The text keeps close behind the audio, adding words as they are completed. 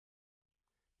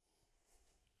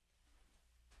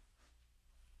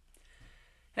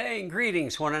Hey,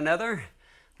 greetings one another.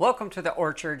 Welcome to the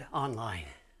Orchard Online.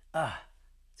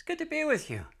 It's good to be with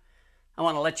you. I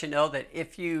want to let you know that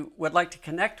if you would like to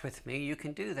connect with me, you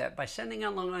can do that by sending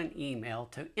along an email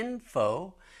to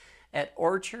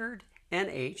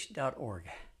info@orchardnh.org.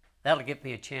 That'll give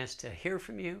me a chance to hear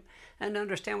from you and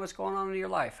understand what's going on in your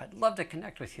life. I'd love to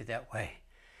connect with you that way.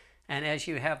 And as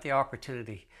you have the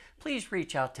opportunity, please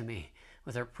reach out to me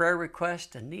with a prayer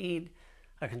request, a need,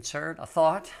 a concern, a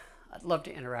thought. I'd love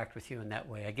to interact with you in that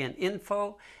way. Again,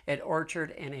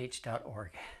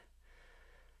 info@orchardnh.org.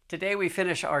 Today we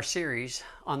finish our series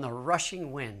on the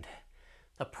rushing wind,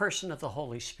 the person of the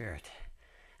Holy Spirit.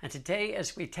 And today,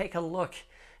 as we take a look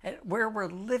at where we're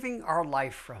living our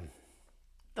life from,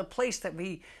 the place that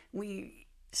we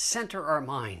center our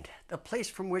mind, the place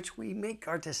from which we make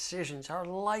our decisions, our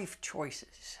life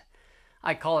choices.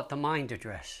 I call it the mind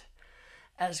address.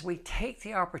 As we take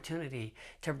the opportunity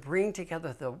to bring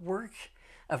together the work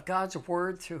of God's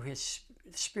Word through His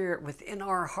Spirit within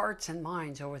our hearts and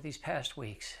minds over these past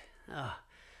weeks,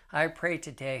 I pray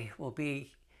today will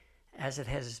be, as it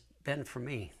has been for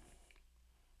me,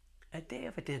 a day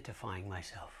of identifying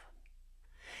myself.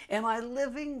 Am I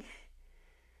living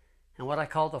in what I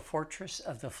call the fortress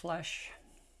of the flesh,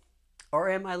 or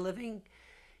am I living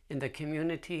in the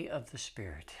community of the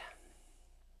Spirit?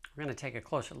 We're going to take a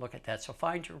closer look at that. So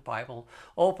find your Bible,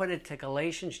 open it to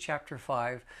Galatians chapter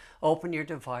 5, open your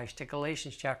device to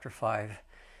Galatians chapter 5,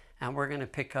 and we're going to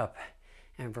pick up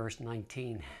in verse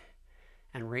 19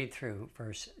 and read through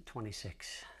verse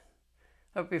 26.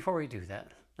 But before we do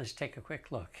that, let's take a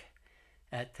quick look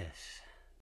at this.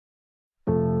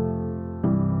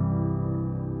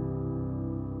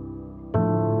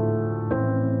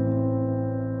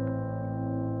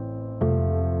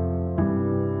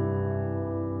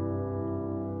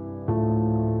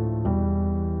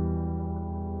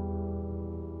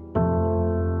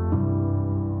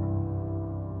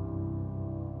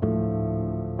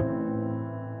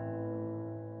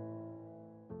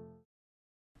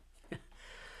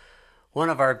 One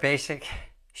of our basic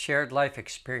shared life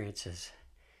experiences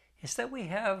is that we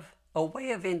have a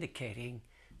way of indicating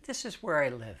this is where I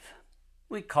live.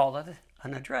 We call it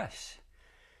an address.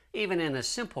 Even in a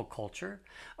simple culture,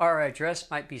 our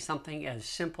address might be something as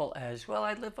simple as, well,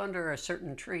 I live under a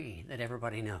certain tree that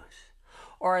everybody knows.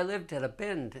 Or I lived at a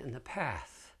bend in the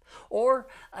path. Or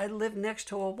I live next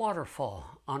to a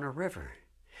waterfall on a river.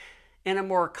 In a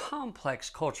more complex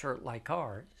culture like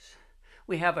ours,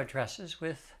 we have addresses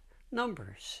with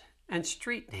numbers and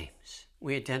street names.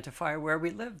 We identify where we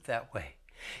live that way.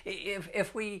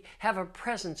 If we have a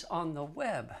presence on the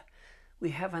web, we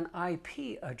have an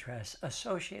IP address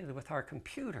associated with our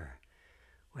computer,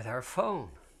 with our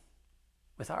phone,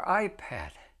 with our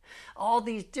iPad. All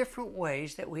these different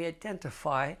ways that we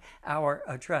identify our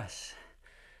address.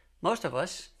 Most of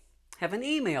us have an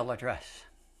email address.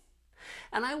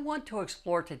 And I want to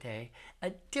explore today a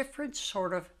different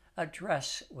sort of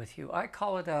address with you. I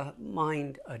call it a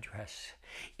mind address.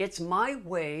 It's my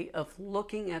way of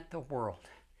looking at the world.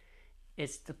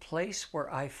 It's the place where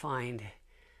I find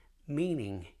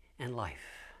meaning in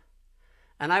life.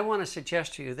 And I want to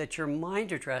suggest to you that your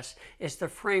mind address is the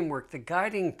framework, the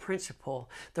guiding principle,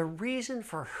 the reason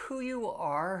for who you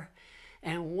are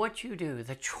and what you do.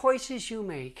 The choices you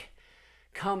make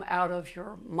come out of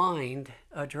your mind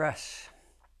address.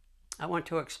 I want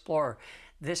to explore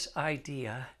this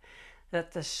idea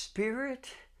that the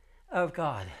Spirit of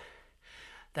God,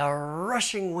 the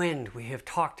rushing wind we have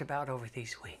talked about over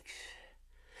these weeks,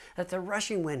 that the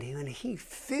rushing wind, when He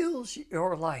fills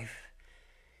your life,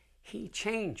 He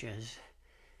changes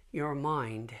your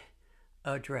mind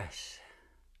address.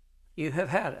 You have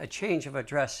had a change of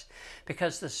address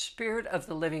because the Spirit of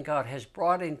the living God has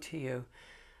brought into you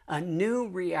a new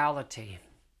reality.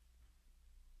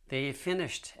 The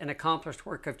finished and accomplished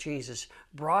work of Jesus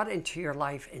brought into your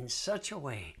life in such a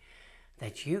way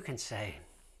that you can say,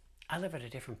 I live at a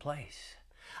different place.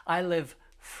 I live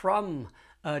from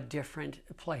a different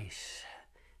place.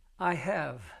 I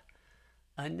have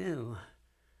a new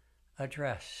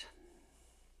address.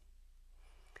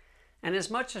 And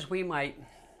as much as we might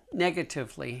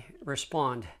negatively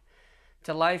respond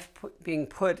to life being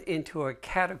put into a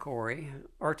category,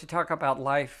 or to talk about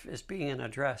life as being an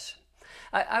address,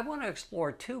 I want to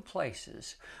explore two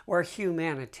places where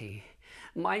humanity,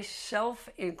 myself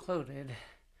included,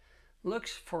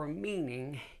 looks for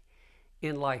meaning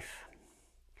in life,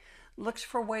 looks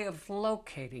for a way of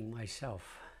locating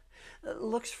myself,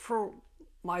 looks for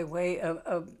my way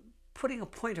of putting a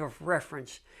point of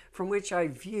reference from which I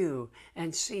view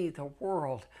and see the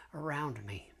world around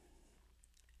me.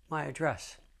 My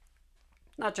address,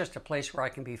 not just a place where I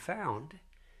can be found,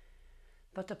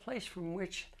 but the place from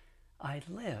which I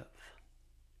live.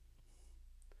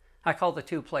 I call the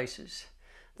two places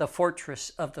the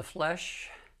fortress of the flesh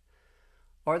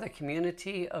or the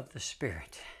community of the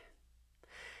Spirit.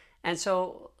 And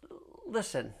so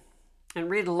listen and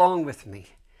read along with me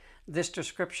this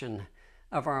description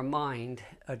of our mind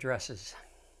addresses.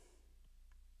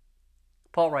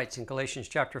 Paul writes in Galatians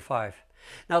chapter 5,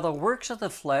 "Now the works of the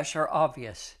flesh are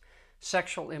obvious: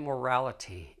 sexual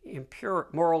immorality,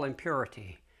 moral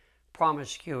impurity,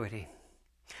 promiscuity,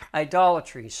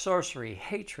 idolatry, sorcery,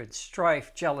 hatred,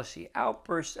 strife, jealousy,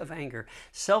 outbursts of anger,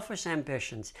 selfish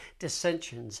ambitions,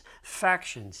 dissensions,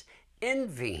 factions,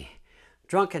 envy,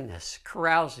 drunkenness,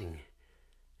 carousing,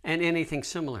 and anything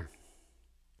similar.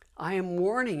 I am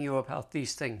warning you about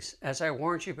these things, as I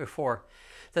warned you before,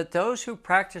 that those who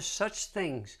practice such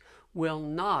things will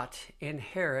not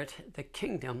inherit the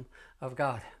kingdom of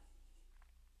God.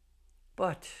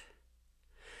 But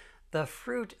the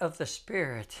fruit of the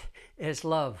Spirit is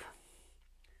love,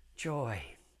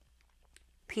 joy,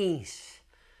 peace,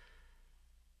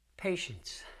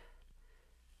 patience,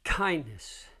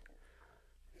 kindness,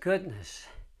 goodness,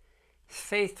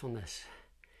 faithfulness,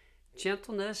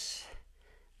 gentleness,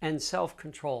 and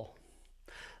self-control.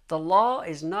 The law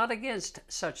is not against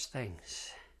such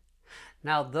things.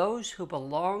 Now those who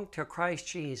belong to Christ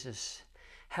Jesus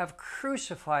have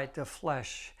crucified the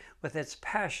flesh with its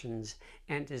passions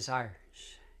and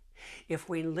desires. If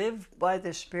we live by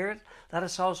the Spirit, let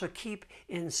us also keep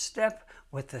in step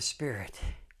with the Spirit.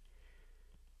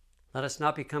 Let us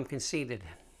not become conceited,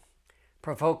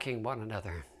 provoking one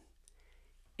another,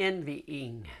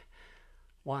 envying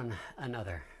one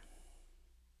another."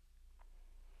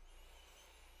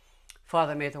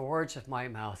 Father, may the words of my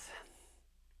mouth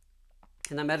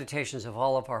and the meditations of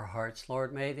all of our hearts,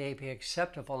 Lord, may they be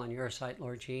acceptable in your sight,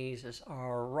 Lord Jesus,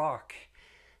 our rock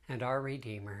and our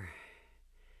Redeemer.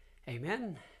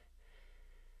 Amen.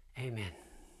 Amen.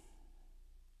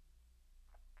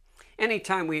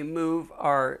 Anytime we move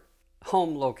our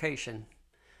home location,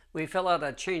 we fill out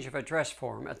a change of address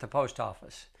form at the post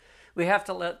office. We have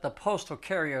to let the postal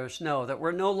carriers know that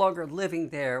we're no longer living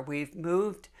there. We've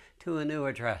moved to a new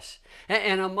address.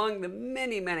 And among the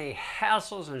many, many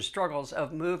hassles and struggles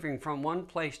of moving from one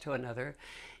place to another,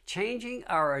 changing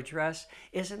our address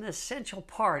is an essential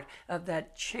part of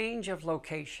that change of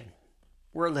location.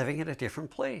 We're living in a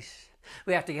different place.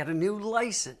 We have to get a new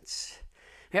license.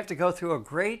 We have to go through a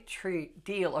great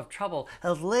deal of trouble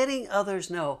of letting others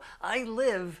know I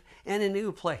live in a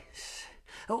new place.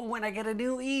 When I get a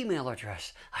new email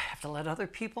address, I have to let other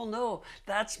people know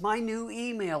that's my new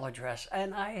email address,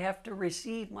 and I have to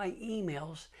receive my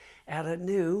emails at a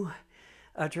new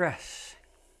address.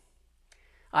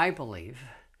 I believe,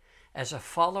 as a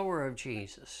follower of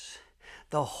Jesus,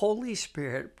 the Holy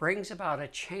Spirit brings about a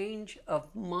change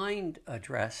of mind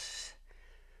address,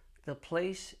 the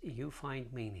place you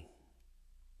find meaning.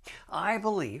 I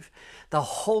believe the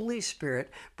Holy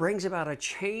Spirit brings about a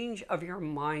change of your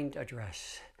mind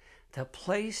address, the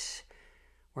place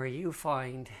where you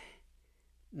find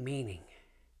meaning,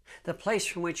 the place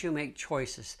from which you make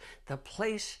choices, the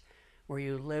place where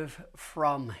you live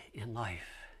from in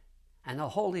life. And the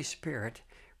Holy Spirit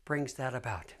brings that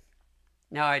about.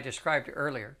 Now, I described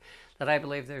earlier that I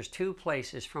believe there's two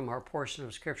places from our portion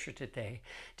of Scripture today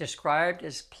described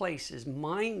as places,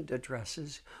 mind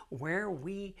addresses, where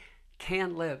we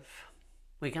can live.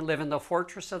 We can live in the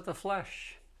fortress of the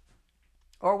flesh,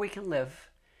 or we can live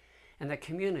in the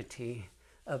community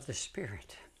of the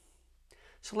Spirit.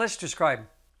 So let's describe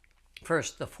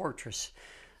first the fortress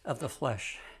of the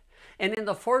flesh. And in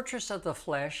the fortress of the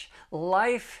flesh,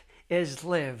 life is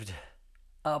lived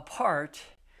apart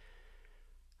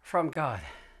from God.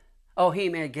 Oh, he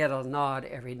may get a nod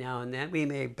every now and then. We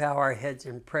may bow our heads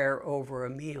in prayer over a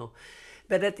meal.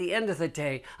 But at the end of the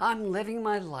day, I'm living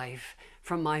my life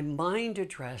from my mind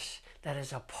address that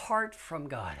is apart from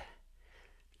God.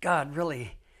 God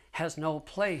really has no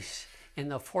place in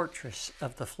the fortress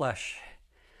of the flesh.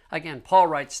 Again, Paul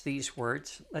writes these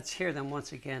words. Let's hear them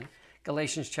once again.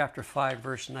 Galatians chapter 5,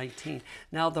 verse 19.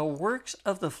 Now the works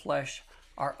of the flesh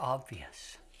are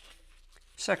obvious: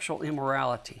 sexual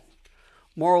immorality,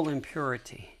 moral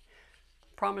impurity,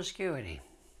 promiscuity,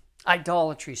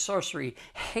 idolatry, sorcery,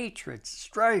 hatred,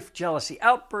 strife, jealousy,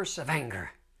 outbursts of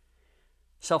anger,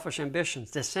 selfish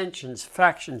ambitions, dissensions,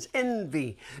 factions,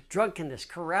 envy, drunkenness,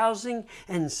 carousing,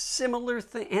 and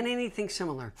anything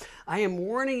similar. I am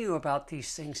warning you about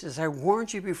these things, as I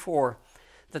warned you before,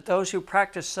 that those who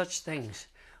practice such things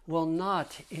will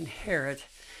not inherit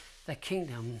the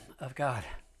kingdom of God.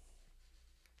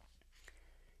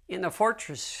 In the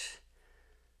fortress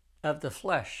of the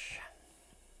flesh,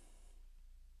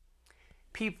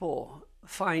 people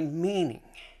find meaning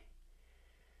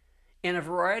in a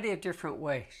variety of different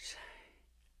ways,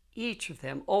 each of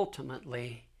them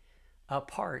ultimately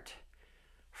apart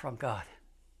from God.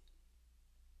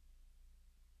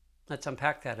 Let's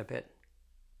unpack that a bit.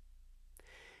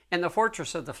 In the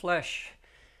fortress of the flesh,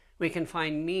 we can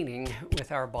find meaning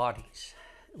with our bodies,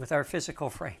 with our physical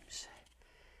frames.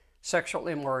 Sexual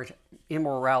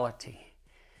immorality,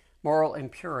 moral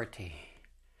impurity,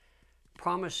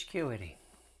 promiscuity.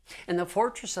 In the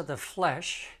fortress of the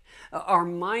flesh, our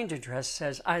mind address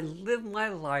says, I live my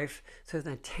life through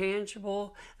the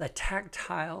tangible, the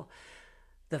tactile,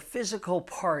 the physical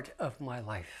part of my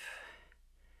life.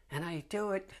 And I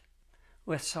do it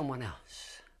with someone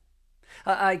else.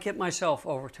 I give myself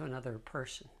over to another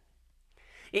person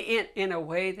in a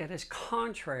way that is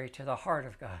contrary to the heart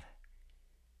of God.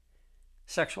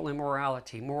 Sexual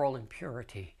immorality, moral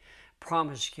impurity,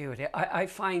 promiscuity. I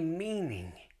find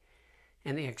meaning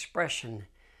in the expression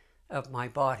of my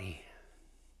body.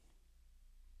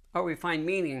 Or we find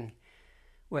meaning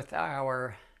with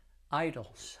our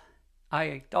idols,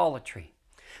 idolatry.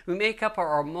 We make up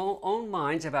our own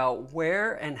minds about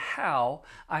where and how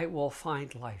I will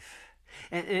find life.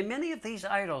 And many of these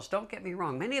idols, don't get me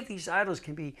wrong, many of these idols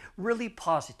can be really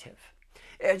positive.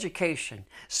 Education,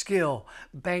 skill,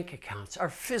 bank accounts, our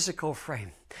physical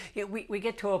frame. We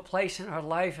get to a place in our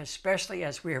life, especially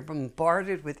as we are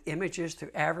bombarded with images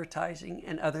through advertising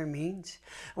and other means.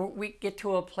 We get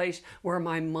to a place where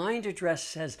my mind address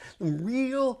says the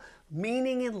real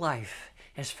meaning in life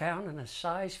is found in a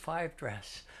size 5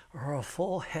 dress or a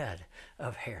full head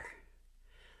of hair.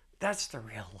 That's the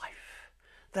real life.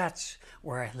 That's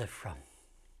where I live from.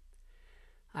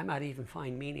 I might even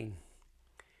find meaning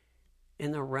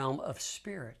in the realm of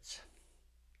spirits.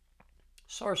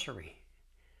 Sorcery,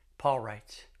 Paul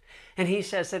writes. And he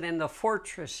says that in the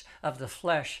fortress of the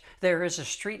flesh, there is a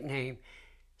street named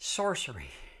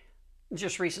Sorcery.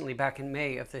 Just recently, back in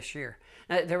May of this year,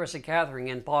 there was a gathering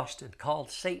in Boston called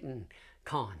Satan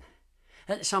Con.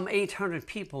 Some 800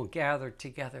 people gathered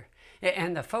together,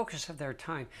 and the focus of their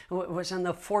time was in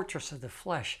the fortress of the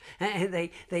flesh. And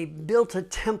they built a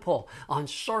temple on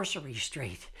Sorcery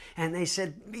Street, and they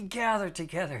said, we gather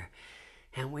together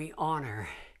and we honor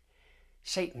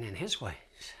Satan and his ways.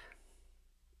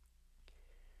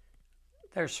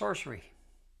 There's sorcery.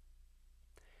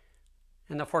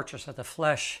 In the fortress of the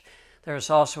flesh, there's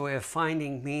also a way of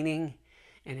finding meaning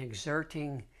and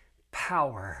exerting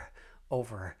power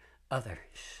over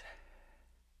others,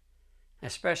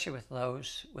 especially with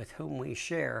those with whom we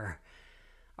share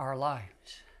our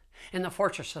lives. In the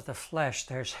fortress of the flesh,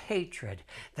 there's hatred,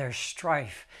 there's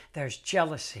strife, there's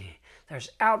jealousy, there's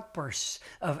outbursts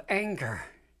of anger.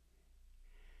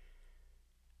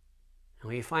 And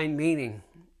we find meaning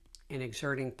in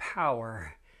exerting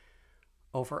power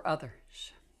over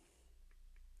others.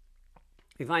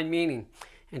 We find meaning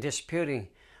in disputing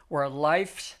where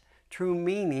life's true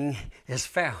meaning is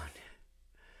found.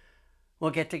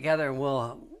 We'll get together and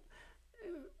we'll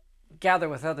gather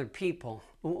with other people.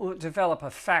 We'll develop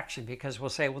a faction because we'll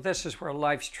say, well, this is where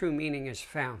life's true meaning is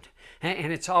found.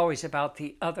 And it's always about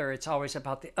the other. It's always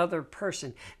about the other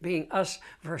person being us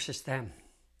versus them.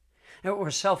 And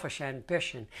where selfish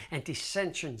ambition and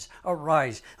dissensions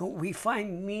arise, we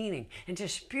find meaning in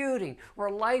disputing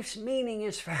where life's meaning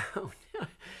is found.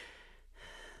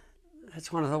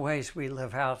 That's one of the ways we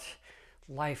live out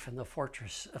life in the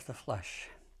fortress of the flesh.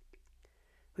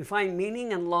 We find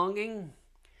meaning and longing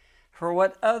for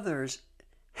what others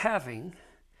having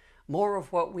more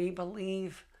of what we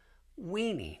believe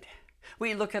we need.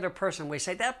 We look at a person, we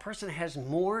say, that person has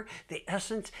more, the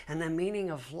essence and the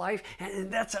meaning of life,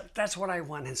 and that's what I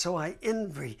want. And so I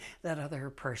envy that other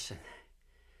person.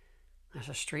 There's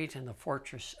a street in the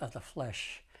fortress of the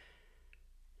flesh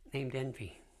named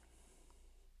envy.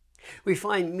 We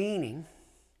find meaning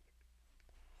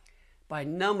by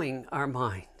numbing our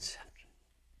minds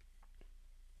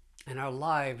and our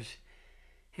lives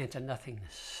into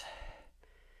nothingness,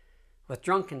 with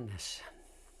drunkenness,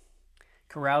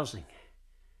 carousing,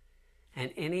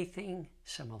 and anything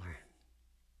similar.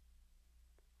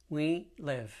 We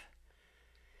live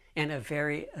in a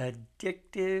very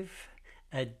addictive,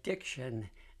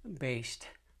 addiction-based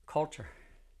culture.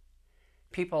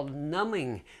 People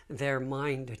numbing their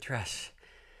mind address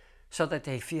so that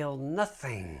they feel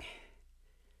nothing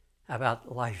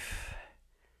about life.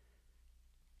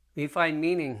 We find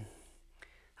meaning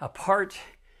apart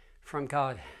from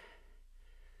God.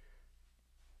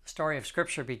 The story of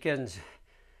Scripture begins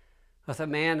with a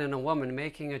man and a woman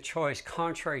making a choice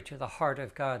contrary to the heart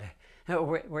of God,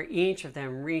 where each of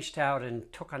them reached out and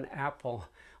took an apple,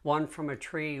 one from a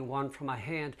tree, one from a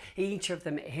hand. Each of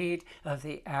them ate of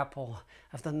the apple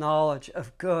of the knowledge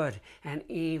of good and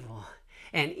evil.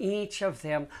 And each of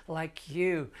them, like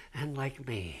you and like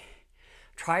me,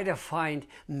 try to find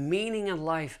meaning in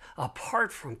life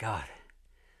apart from God,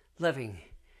 living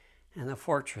in the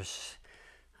fortress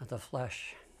of the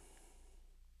flesh.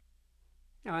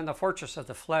 Now, in the fortress of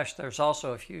the flesh, there's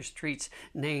also a few streets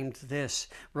named this: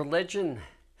 religion,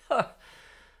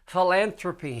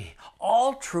 philanthropy,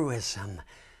 altruism,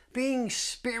 being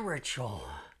spiritual.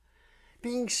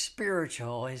 Being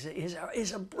spiritual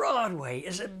is a Broadway,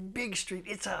 is a big street,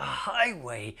 it's a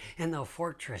highway in the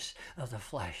fortress of the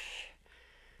flesh,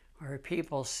 where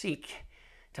people seek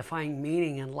to find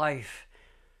meaning in life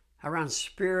around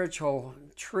spiritual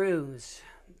truths,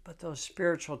 but those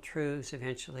spiritual truths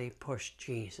eventually push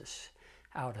Jesus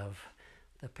out of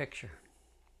the picture.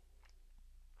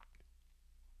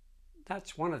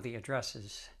 That's one of the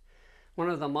addresses, one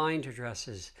of the mind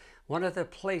addresses, one of the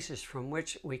places from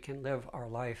which we can live our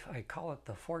life. I call it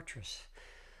the fortress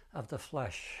of the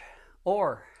flesh.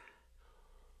 Or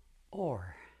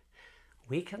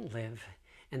we can live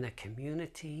in the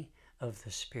community of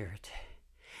the Spirit.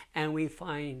 And we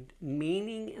find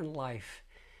meaning in life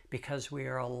because we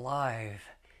are alive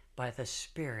by the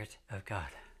Spirit of God.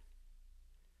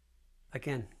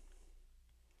 Again,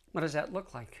 what does that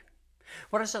look like?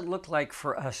 What does it look like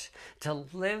for us to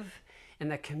live in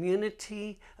the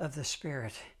community of the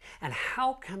Spirit? And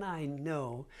how can I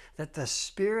know that the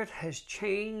Spirit has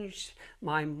changed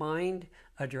my mind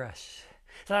address?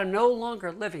 That I'm no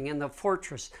longer living in the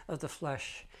fortress of the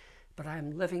flesh, but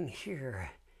I'm living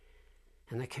here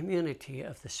in the community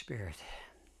of the Spirit.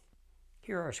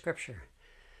 Hear our scripture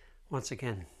once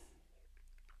again.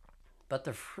 But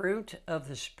the fruit of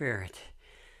the Spirit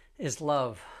is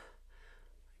love,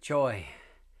 joy,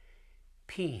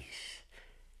 peace,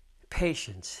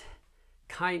 patience,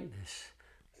 kindness,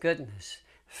 goodness,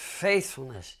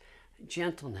 faithfulness,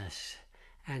 gentleness,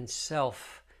 and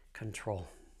self-control.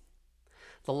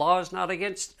 The law is not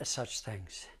against such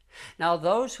things. Now,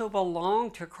 those who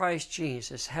belong to Christ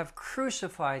Jesus have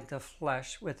crucified the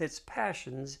flesh with its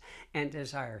passions and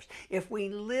desires. If we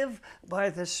live by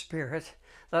the Spirit,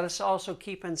 let us also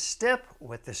keep in step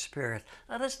with the Spirit.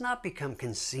 Let us not become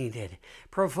conceited,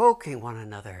 provoking one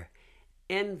another,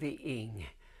 envying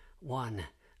one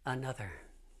another.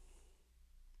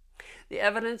 The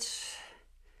evidence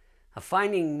of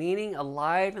finding meaning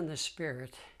alive in the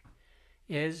Spirit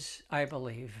is, I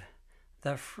believe,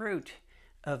 the fruit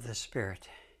of the Spirit.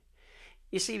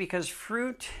 You see, because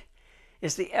fruit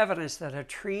is the evidence that a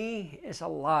tree is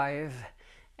alive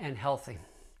and healthy.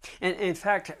 And in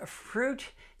fact, fruit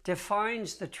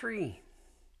defines the tree.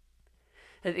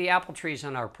 The apple trees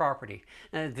on our property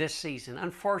this season,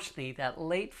 unfortunately, that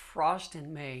late frost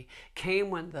in May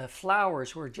came when the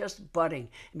flowers were just budding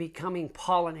and becoming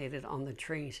pollinated on the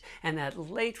trees. And that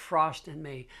late frost in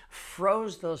May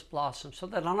froze those blossoms, so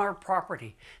that on our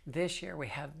property this year we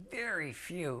have very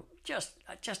few,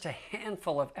 just a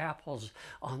handful of apples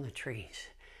on the trees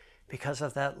because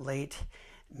of that late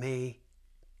May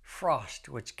frost,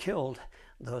 which killed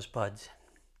those buds.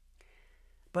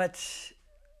 But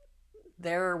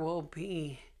there will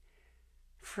be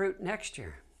fruit next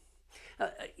year.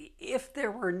 If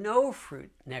there were no fruit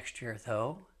next year,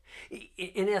 though,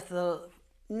 and if the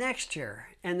next year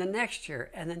and the next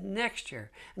year and the next year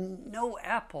no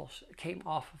apples came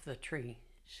off of the trees,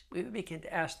 we would begin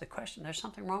to ask the question, there's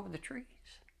something wrong with the trees.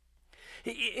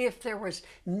 If there was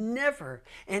never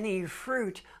any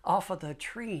fruit off of the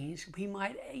trees, we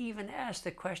might even ask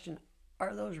the question,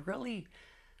 are those really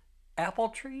apple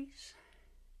trees?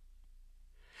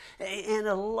 And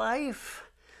a life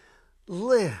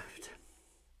lived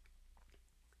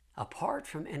apart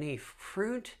from any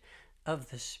fruit of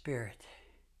the Spirit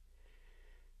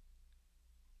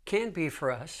can be for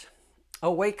us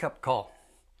a wake-up call.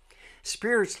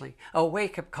 Spiritually, a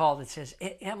wake-up call that says,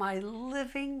 am I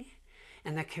living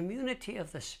in the community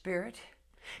of the Spirit?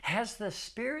 Has the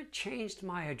Spirit changed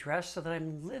my address so that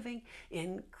I'm living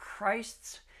in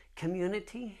Christ's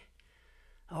community?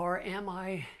 Or am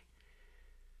I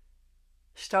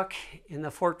stuck in the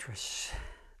fortress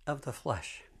of the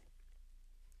flesh?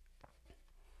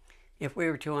 If we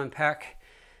were to unpack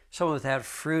some of that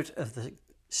fruit of the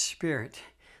Spirit,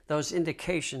 those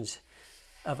indications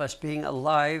of us being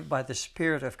alive by the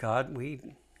Spirit of God, we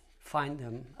find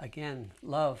them again.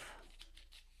 Love,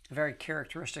 a very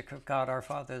characteristic of God our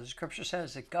Father. The Scripture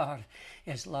says that God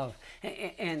is love.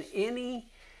 And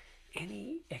any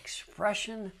any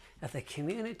expression of the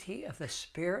community of the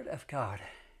Spirit of God,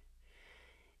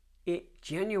 it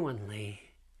genuinely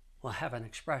will have an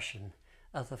expression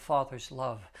of the Father's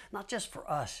love, not just for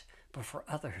us, but for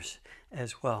others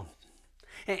as well.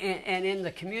 And in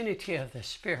the community of the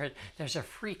Spirit, there's a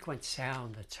frequent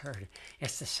sound that's heard.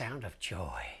 It's the sound of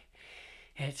joy.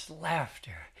 It's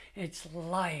laughter. It's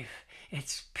life.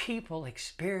 It's people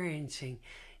experiencing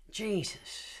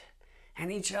Jesus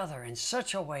and each other in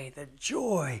such a way that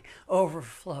joy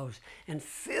overflows and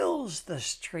fills the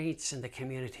streets in the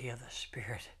community of the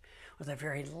Spirit with the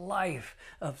very life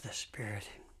of the Spirit.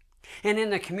 And in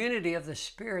the community of the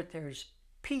Spirit, there's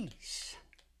peace.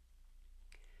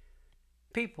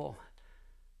 People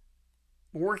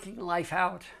working life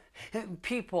out.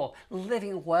 People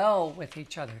living well with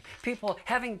each other. People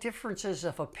having differences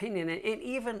of opinion and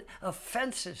even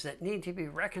offenses that need to be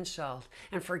reconciled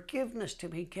and forgiveness to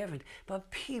be given.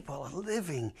 But people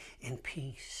living in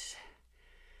peace.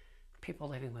 People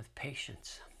living with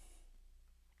patience.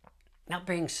 Not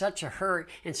being in such a hurry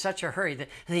that,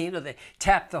 they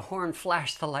tap the horn,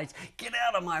 flash the lights, get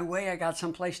out of my way, I got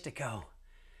someplace to go.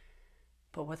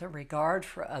 But with a regard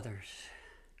for others,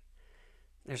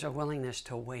 there's a willingness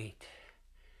to wait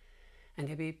and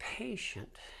to be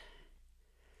patient.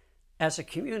 As a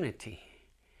community,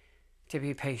 to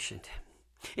be patient.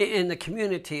 In the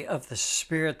community of the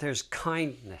Spirit, there's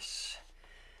kindness.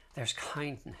 There's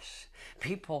kindness.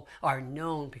 People are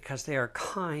known because they are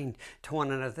kind to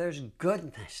one another. There's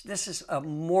goodness. This is a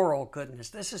moral goodness.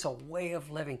 This is a way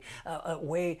of living, a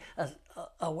way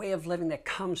of living that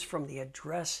comes from the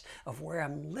address of where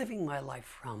I'm living my life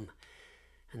from.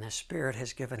 And the Spirit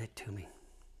has given it to me.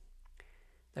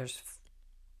 There's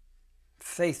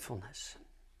faithfulness,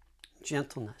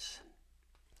 gentleness,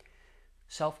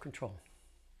 self-control.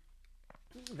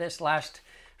 This last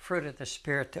fruit of the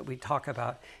Spirit that we talk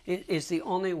about is the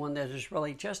only one that is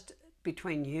really just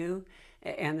between you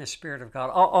and the Spirit of God.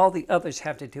 All the others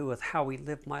have to do with how we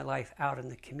live my life out in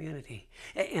the community.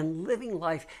 And living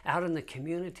life out in the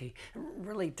community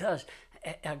really does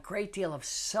a great deal of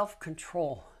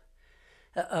self-control,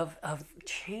 of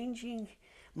changing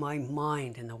my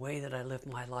mind in the way that I live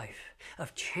my life,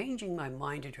 of changing my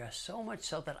mind address so much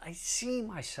so that I see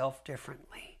myself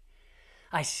differently.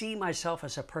 I see myself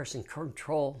as a person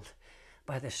controlled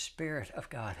by the Spirit of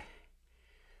God,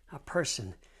 a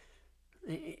person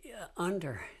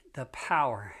under the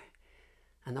power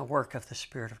and the work of the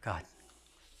Spirit of God.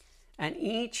 And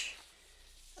each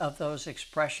of those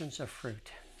expressions of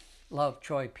fruit, love,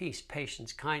 joy, peace,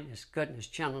 patience, kindness, goodness,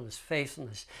 gentleness,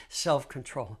 faithfulness,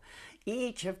 self-control,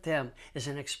 each of them is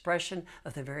an expression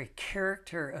of the very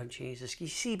character of Jesus. You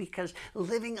see, because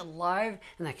living alive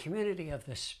in the community of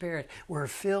the Spirit, we're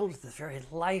filled with the very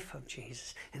life of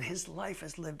Jesus, and his life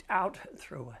is lived out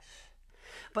through us.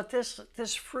 But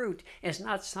this fruit is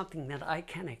not something that I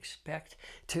can expect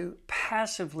to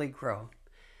passively grow.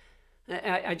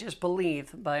 I just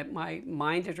believe my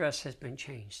mind address has been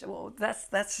changed. Well, that's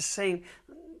the same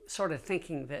sort of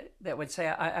thinking that would say,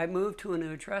 I moved to a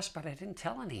new address, but I didn't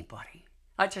tell anybody.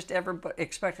 I just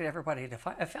expected everybody to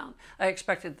find. I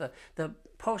expected the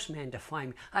postman to find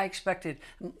me. I expected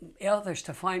others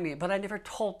to find me, but I never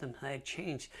told them I had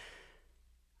changed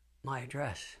my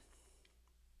address.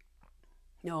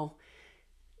 No,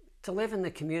 to live in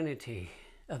the community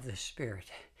of the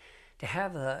Spirit, to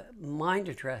have the mind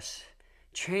address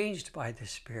changed by the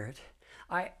Spirit,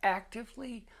 I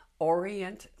actively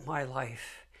orient my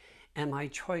life and my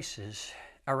choices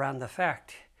around the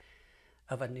fact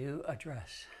of a new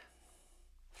address.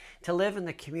 To live in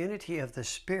the community of the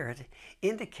Spirit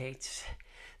indicates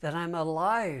that I'm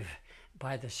alive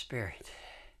by the Spirit,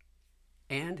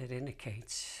 and it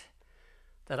indicates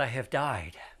that I have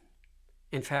died.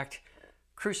 In fact,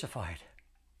 crucified.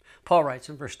 Paul writes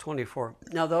in verse 24,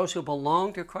 "Now those who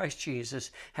belong to Christ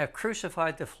Jesus have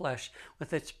crucified the flesh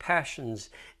with its passions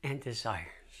and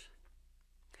desires."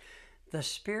 The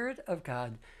Spirit of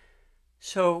God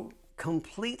so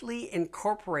completely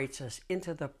incorporates us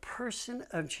into the person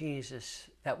of Jesus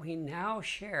that we now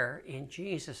share in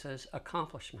Jesus'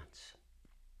 accomplishments.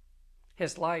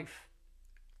 His life,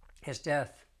 his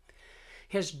death,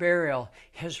 his burial,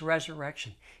 his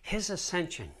resurrection, his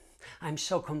ascension. I'm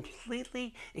so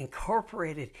completely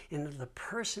incorporated into the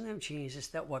person of Jesus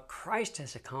that what Christ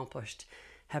has accomplished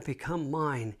have become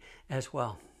mine as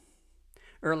well.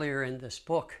 Earlier in this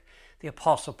book, the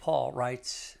Apostle Paul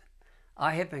writes,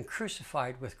 "I have been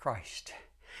crucified with Christ,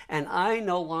 and I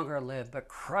no longer live, but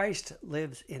Christ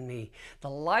lives in me. The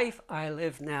life I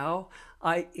live now,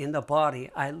 in the body,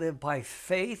 I live by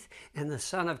faith in the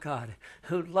Son of God,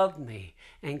 who loved me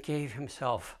and gave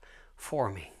himself for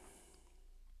me."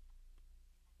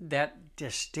 that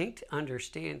distinct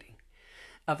understanding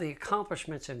of the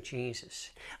accomplishments of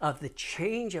Jesus, of the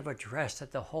change of address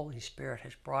that the Holy Spirit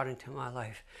has brought into my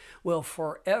life, will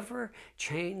forever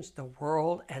change the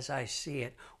world as I see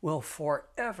it, will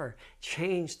forever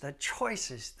change the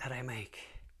choices that I make.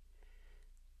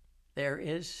 There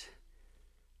is,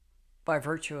 by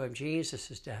virtue of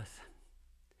Jesus' death,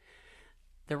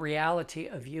 the reality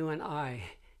of you and I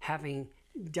having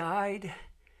died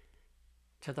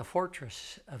to the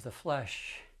fortress of the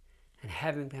flesh and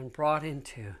having been brought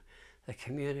into the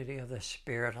community of the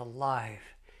Spirit, alive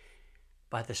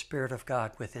by the Spirit of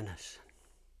God within us.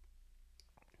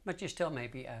 But you still may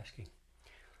be asking,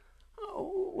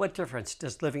 what difference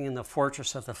does living in the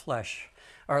fortress of the flesh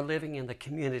or living in the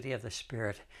community of the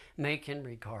Spirit make in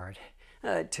regard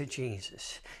to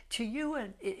Jesus, to you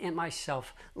and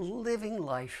myself living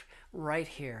life right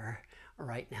here,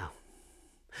 right now?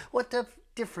 What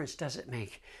difference does it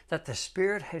make that the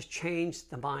Spirit has changed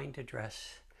the mind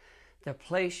address, the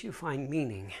place you find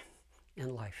meaning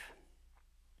in life?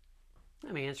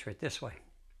 Let me answer it this way.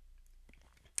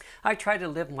 I try to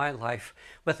live my life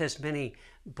with as many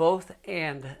both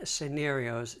and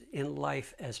scenarios in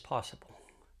life as possible.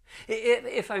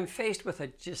 If I'm faced with a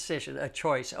decision, a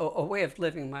choice, a way of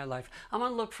living my life, I'm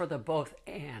going to look for the both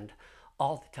and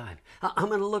all the time. I'm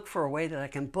going to look for a way that I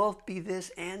can both be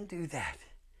this and do that.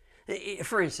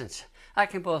 For instance, I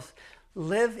can both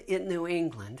live in New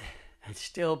England and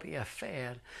still be a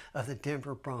fan of the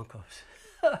Denver Broncos.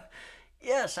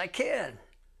 Yes, I can.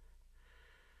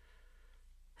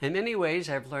 In many ways,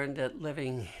 I've learned that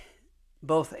living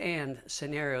both and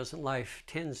scenarios in life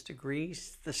tends to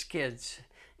grease the skids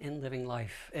in living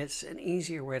life. It's an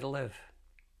easier way to live.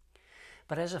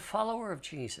 But as a follower of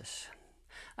Jesus,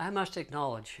 I must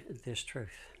acknowledge this truth.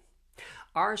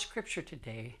 Our scripture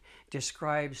today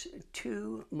describes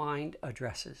two mind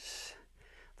addresses: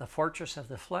 the fortress of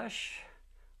the flesh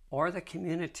or the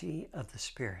community of the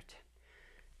Spirit.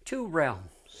 Two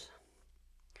realms,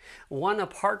 one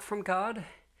apart from God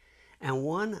and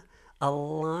one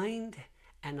aligned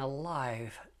and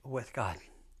alive with God.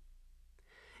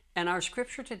 And our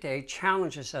scripture today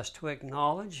challenges us to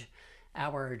acknowledge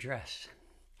our address,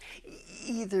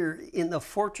 either in the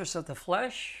fortress of the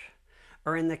flesh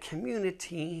or in the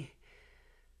community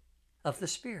of the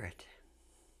Spirit.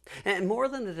 And more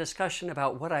than a discussion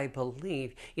about what I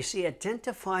believe, you see,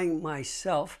 identifying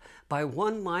myself by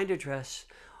one mind address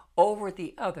over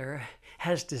the other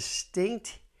has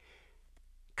distinct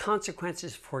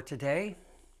consequences for today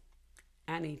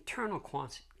and eternal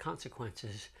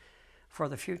consequences for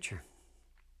the future.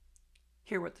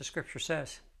 Hear what the scripture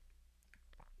says.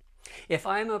 If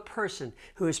I am a person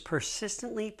who is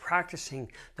persistently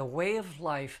practicing the way of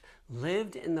life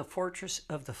lived in the fortress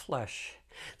of the flesh,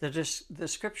 the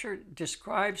scripture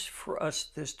describes for us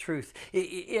this truth.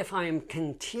 If I am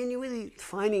continually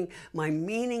finding my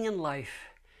meaning in life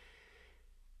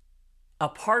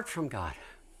apart from God,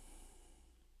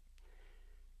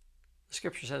 the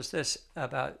scripture says this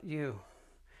about you.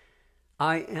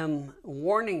 I am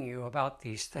warning you about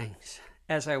these things,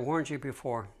 as I warned you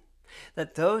before,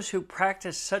 that those who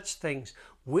practice such things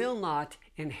will not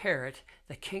inherit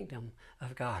the kingdom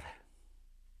of God.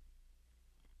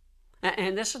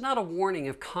 And this is not a warning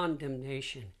of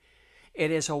condemnation. It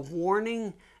is a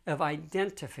warning of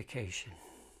identification.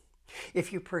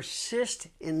 If you persist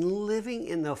in living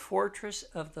in the fortress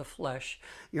of the flesh,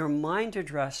 your mind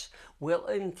address will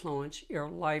influence your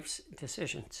life's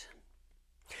decisions.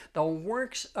 The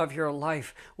works of your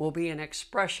life will be an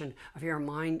expression of your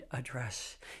mind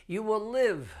address. You will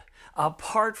live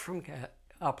apart from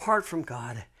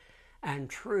God and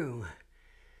true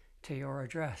to your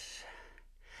address,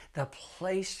 the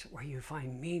place where you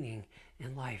find meaning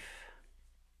in life.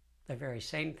 The very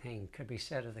same thing could be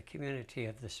said of the community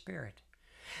of the Spirit.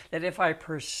 That if I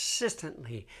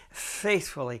persistently,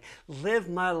 faithfully live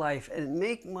my life and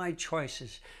make my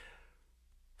choices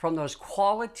from those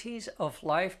qualities of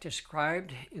life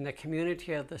described in the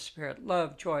community of the Spirit,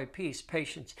 love, joy, peace,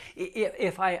 patience,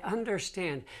 if I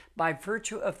understand by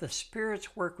virtue of the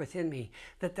Spirit's work within me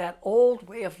that old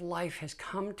way of life has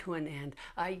come to an end,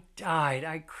 I died,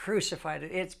 I crucified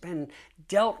it, it's been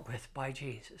dealt with by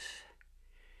Jesus.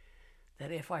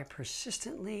 That if I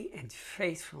persistently and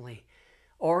faithfully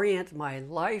orient my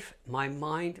life, my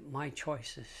mind, my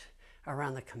choices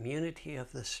around the community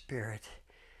of the Spirit,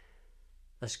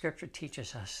 the scripture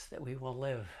teaches us that we will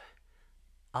live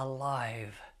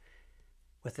alive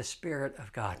with the Spirit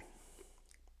of God.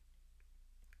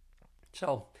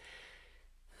 So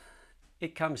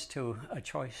it comes to a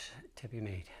choice to be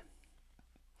made.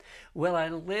 Will I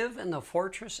live in the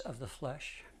fortress of the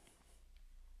flesh?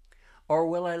 Or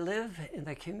will I live in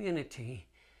the community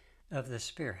of the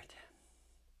Spirit?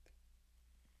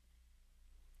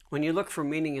 When you look for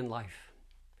meaning in life,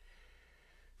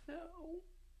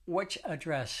 which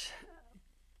address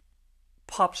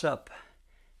pops up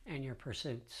in your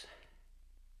pursuits?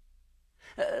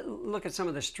 Look at some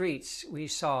of the streets we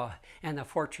saw in the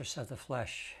fortress of the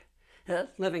flesh.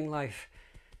 Living life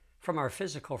from our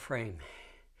physical frame.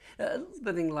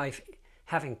 Living life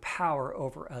having power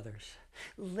over others.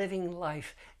 Living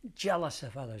life jealous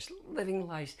of others. Living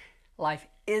life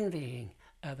envying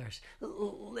others.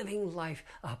 Living life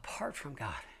apart from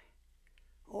God.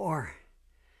 Or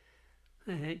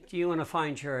do you want to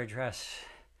find your address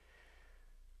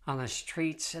on the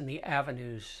streets and the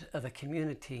avenues of the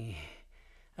community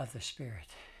of the Spirit?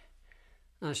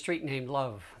 On a street named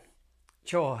love,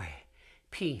 joy,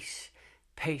 peace,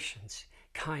 patience,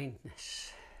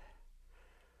 kindness.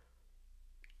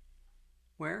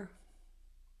 Where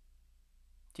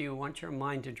do you want your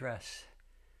mind address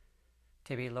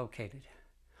to be located?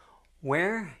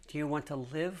 Where do you want to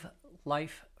live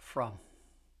life from?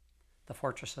 The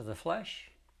fortress of the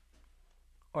flesh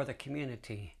or the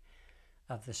community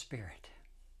of the Spirit?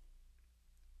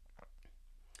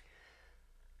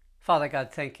 Father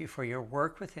God, thank you for your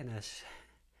work within us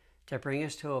to bring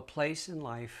us to a place in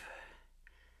life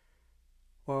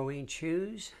where we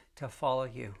choose to follow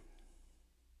you.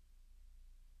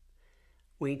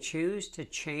 We choose to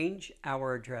change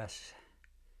our address.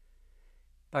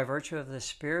 By virtue of the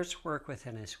Spirit's work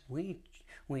within us, we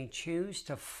choose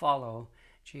to follow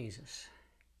Jesus.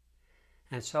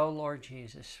 And so, Lord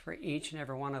Jesus, for each and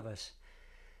every one of us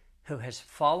who has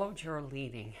followed your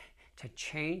leading to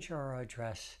change our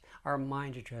address, our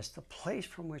mind address, the place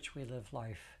from which we live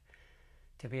life,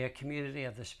 to be a community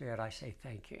of the Spirit, I say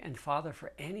thank you. And Father,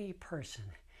 for any person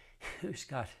who's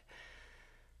got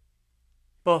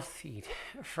both feet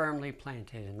firmly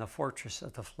planted in the fortress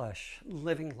of the flesh,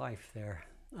 living life there,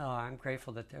 I'm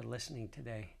grateful that they're listening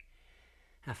today.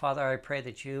 And Father, I pray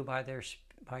that you,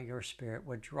 by your Spirit,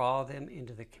 would draw them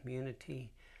into the community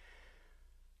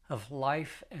of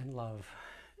life and love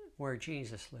where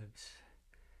Jesus lives,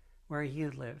 where you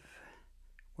live,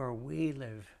 where we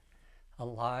live,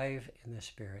 alive in the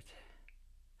Spirit.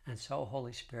 And so,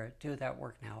 Holy Spirit, do that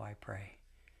work now, I pray.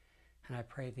 And I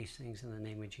pray these things in the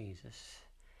name of Jesus.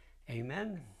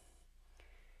 Amen.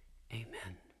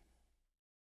 Amen.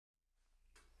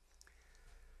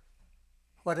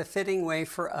 What a fitting way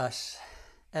for us,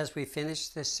 as we finish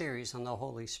this series on the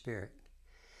Holy Spirit,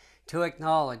 to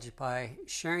acknowledge by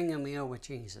sharing a meal with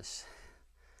Jesus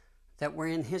that we're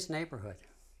in his neighborhood.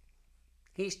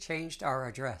 He's changed our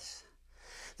address.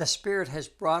 The Spirit has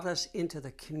brought us into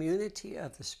the community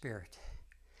of the Spirit.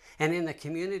 And in the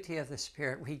community of the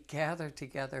Spirit, we gather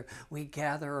together, we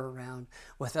gather around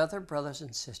with other brothers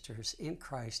and sisters in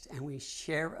Christ, and we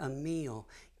share a meal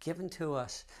given to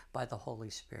us by the Holy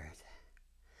Spirit.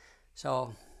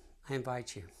 So I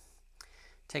invite you,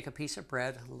 take a piece of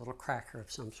bread, a little cracker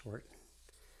of some sort,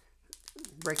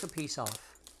 break a piece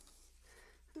off,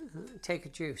 take a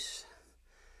juice,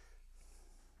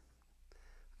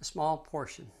 a small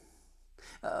portion,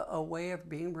 a way of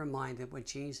being reminded what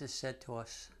Jesus said to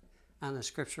us, and the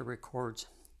scripture records.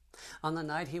 On the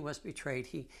night he was betrayed,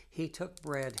 he took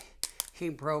bread, he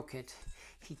broke it,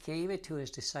 he gave it to his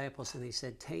disciples, and he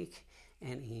said, "Take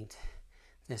and eat.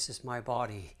 This is my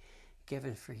body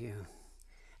given for you."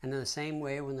 And in the same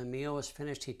way, when the meal was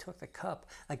finished, he took the cup.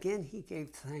 Again, he gave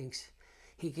thanks.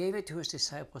 He gave it to his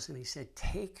disciples, and he said,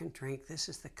 "Take and drink. This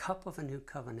is the cup of a new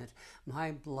covenant,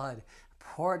 my blood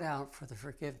poured out for the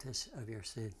forgiveness of your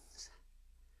sins."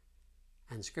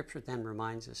 And Scripture then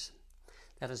reminds us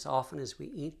that as often as we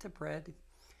eat the bread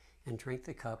and drink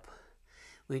the cup,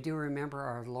 we do remember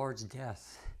our Lord's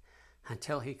death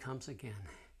until he comes again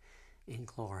in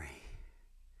glory.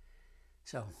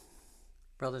 So,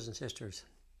 brothers and sisters,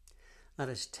 let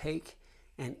us take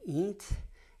and eat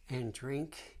and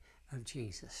drink of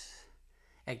Jesus,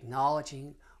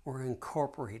 acknowledging we're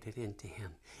incorporated into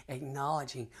him,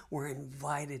 acknowledging we're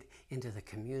invited into the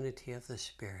community of the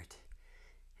Spirit.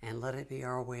 And let it be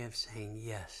our way of saying,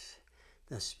 yes,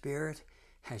 the Spirit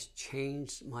has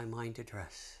changed my mind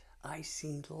address. I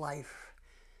see life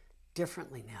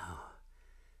differently now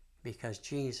because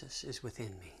Jesus is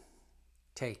within me.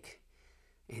 Take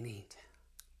and eat.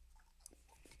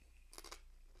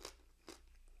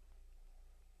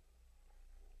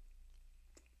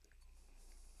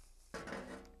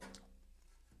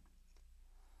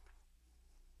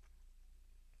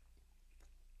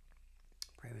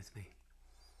 Pray with me.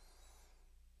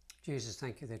 Jesus,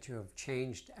 thank you that you have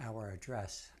changed our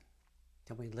address,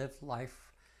 that we live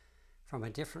life from a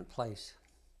different place,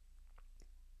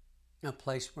 a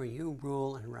place where you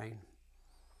rule and reign,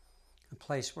 a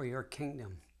place where your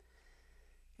kingdom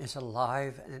is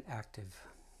alive and active,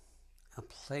 a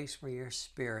place where your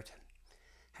Spirit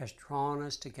has drawn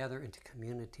us together into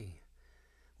community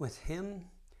with Him,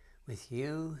 with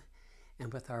you,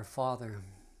 and with our Father,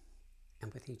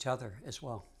 and with each other as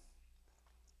well.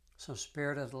 So,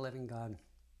 Spirit of the living God,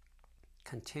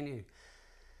 continue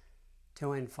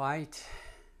to invite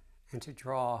and to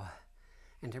draw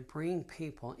and to bring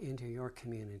people into your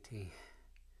community.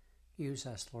 Use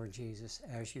us, Lord Jesus,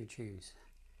 as you choose.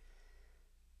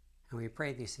 And we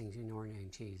pray these things in your name,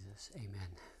 Jesus. Amen.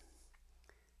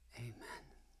 Amen.